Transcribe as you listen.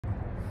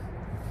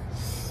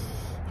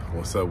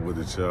What's up with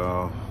it,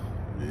 y'all?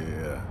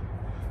 Yeah,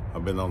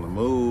 I've been on the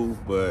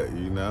move, but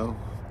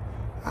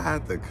I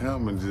had to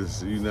come and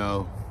just,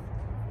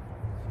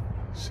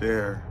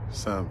 share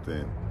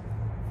something.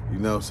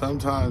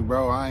 Sometimes,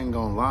 bro, I ain't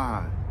gonna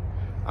lie.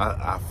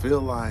 I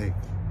feel like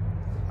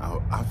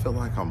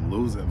I'm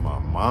losing my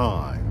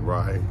mind,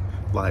 right?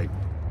 Like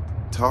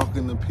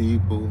talking to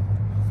people,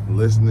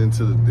 listening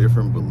to the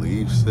different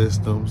belief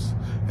systems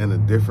and the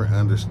different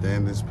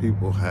understandings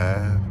people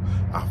have.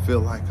 I feel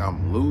like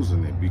I'm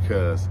losing it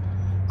because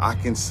I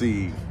can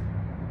see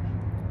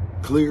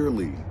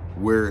clearly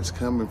where it's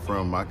coming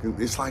from.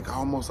 It's like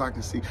almost I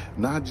can see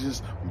not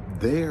just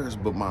theirs,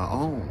 but my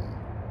own,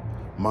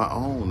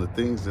 the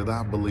things that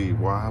I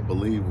believe, why I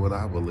believe what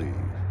I believe.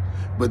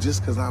 But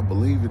just because I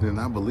believe it and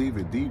I believe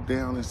it deep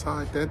down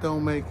inside, that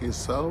don't make it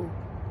so.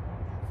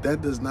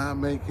 That does not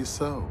make it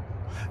so.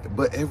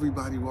 But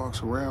everybody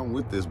walks around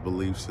with this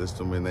belief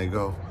system and they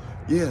go,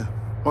 yeah,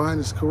 mine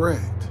is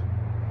correct.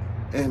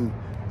 And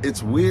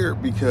it's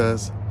weird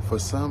because for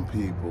some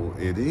people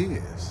it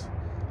is.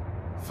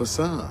 For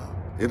some,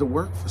 it'll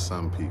work for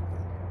some people.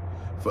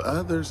 For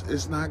others,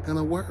 it's not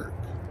gonna work.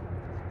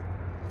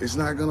 It's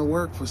not gonna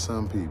work for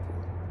some people.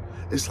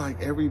 It's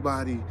like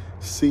everybody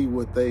see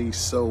what they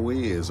so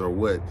is, or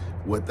what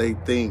they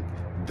think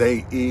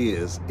they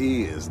is.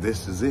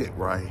 This is it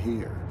right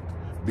here.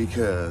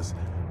 Because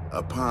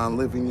upon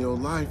living your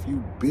life,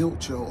 you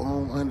built your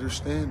own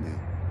understanding.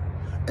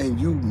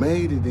 And you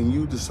made it and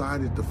you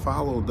decided to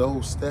follow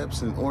those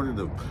steps in order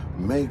to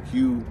make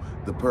you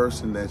the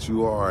person that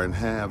you are and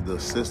have the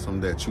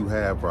system that you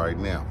have right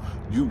now.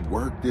 You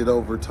worked it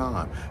over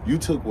time. You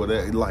took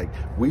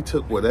we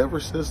took whatever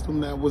system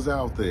that was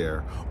out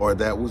there or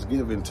that was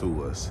given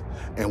to us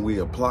and we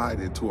applied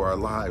it to our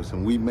lives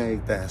and we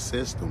made that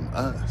system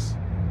us.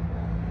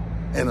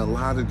 And a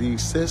lot of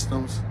these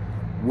systems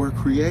were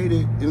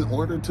created in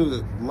order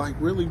to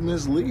really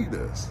mislead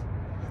us.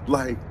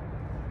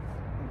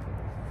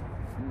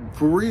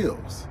 For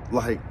reals.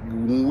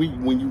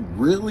 When you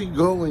really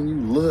go and you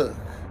look,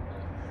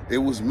 it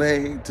was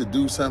made to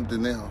do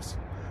something else,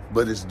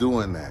 but it's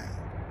doing that.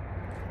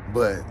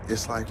 But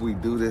it's like we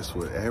do this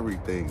with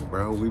everything,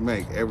 bro. We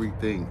make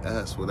everything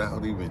us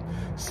without even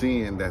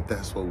seeing that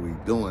that's what we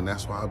doing.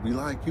 That's why I be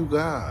like, you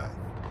God.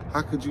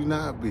 How could you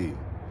not be?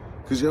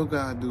 Because your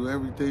God do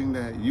everything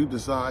that you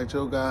decide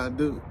your God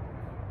do.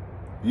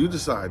 You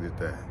decided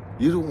that.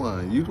 You the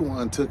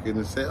one took it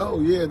and said, oh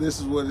yeah, this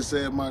is what it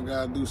said my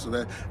God do, so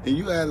that, and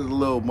you added a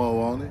little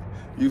more on it.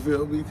 You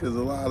feel me? Because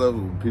a lot of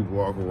people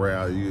walk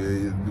around,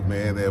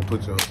 they'll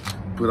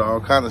put all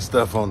kind of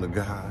stuff on the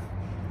God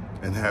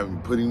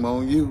and put him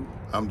on you.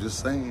 I'm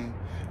just saying.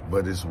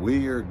 But it's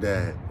weird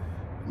that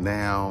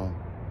now,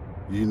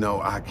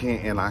 I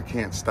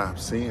can't stop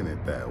seeing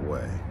it that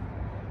way.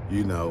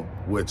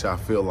 Which I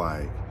feel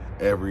like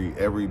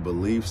every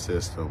belief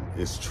system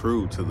is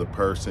true to the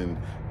person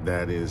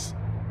that is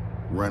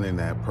running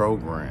that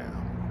program.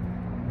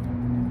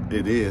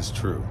 It is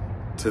true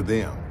to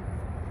them,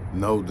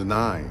 no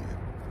denying,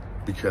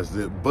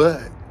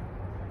 but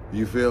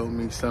you feel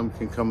me, something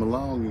can come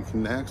along and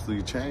can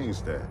actually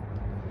change that.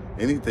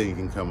 Anything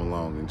can come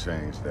along and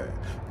change that,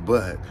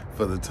 but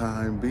for the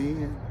time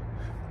being,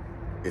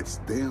 it's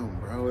them,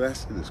 bro. That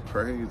shit is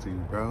crazy,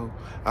 bro.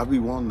 I be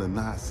wanting to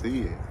not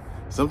see it.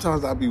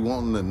 Sometimes I be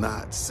wanting to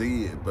not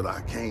see it, but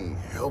I can't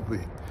help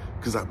it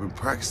because I've been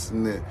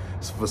practicing it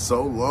for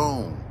so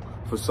long.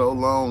 For so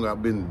long,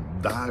 I've been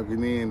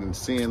diving in and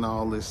seeing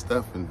all this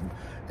stuff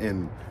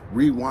and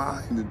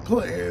rewind and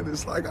playing.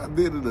 It's like I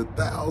did it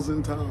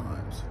 1,000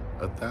 times.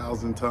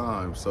 1,000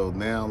 times. So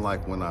now,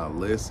 when I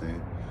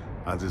listen,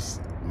 I just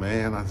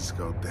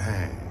go,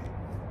 dang,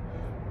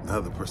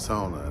 another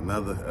persona,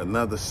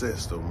 another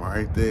system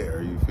right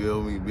there. You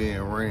feel me?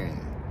 Being ran.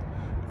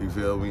 You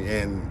feel me?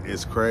 And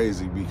it's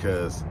crazy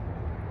because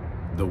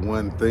the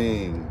one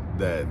thing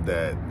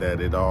that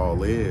it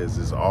all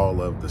is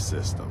all of the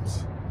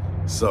systems.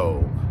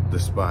 So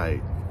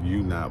despite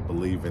you not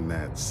believing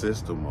that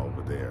system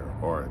over there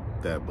or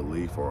that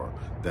belief or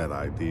that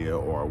idea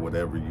or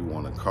whatever you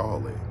want to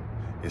call it,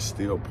 it's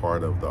still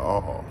part of the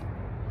all.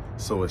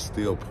 So it's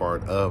still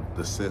part of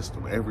the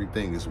system.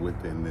 Everything is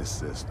within this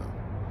system.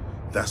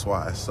 That's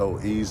why it's so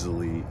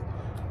easy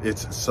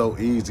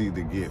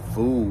to get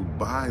fooled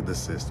by the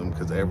system,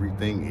 because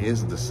everything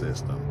is the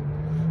system.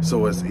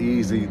 So it's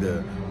easy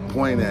to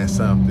point at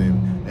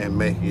something and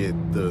make it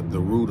the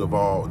root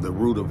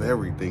of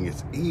everything.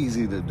 It's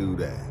easy to do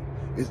that.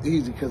 It's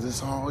easy because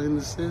it's all in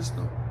the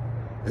system.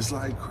 It's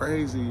like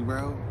crazy,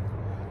 bro.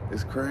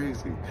 It's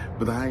crazy.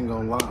 But I ain't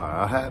gonna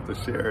lie, I had to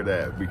share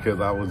that because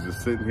I was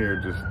just sitting here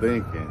just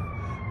thinking,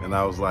 and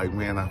I was like,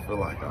 man, I feel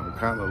like I'm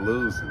kind of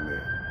losing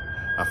it.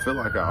 I feel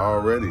like I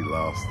already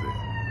lost it.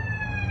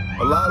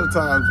 A lot of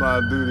times when I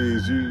do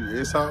these,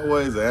 it's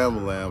always an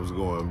ambulance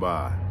going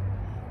by.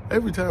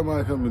 Every time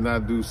I come and I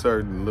do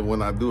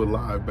when I do a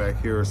live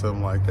back here or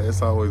something like that,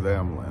 it's always the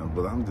ambulance.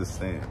 But I'm just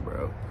saying,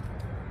 bro.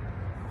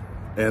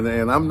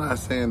 And I'm not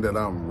saying that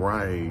I'm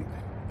right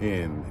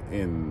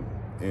in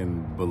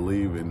in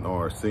believing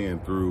or seeing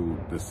through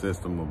the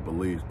system of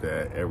belief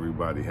that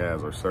everybody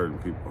has or certain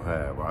people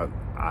have.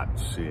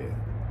 Shit.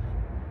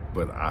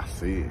 But I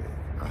see it.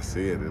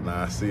 And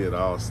I see it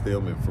all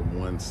stemming from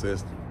one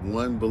system,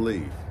 one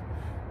belief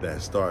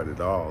that started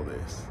all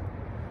this.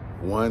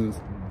 One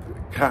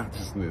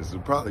consciousness.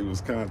 It probably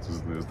was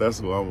consciousness. That's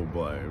who I'm gonna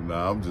blame.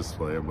 Nah, I'm just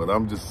playing, but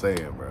I'm just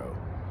saying, bro.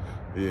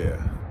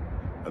 Yeah.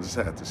 I just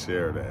had to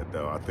share that,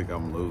 though. I think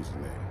I'm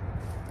losing it.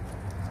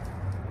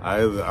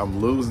 Either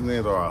I'm losing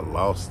it or I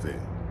lost it.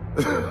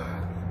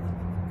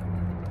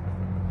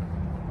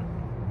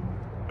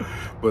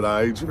 But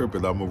I ain't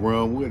tripping. I'm going to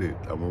run with it.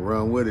 I'm going to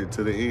run with it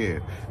to the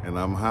end. And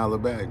I'm going to holler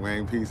back,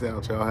 man. Peace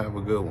out. Y'all have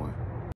a good one.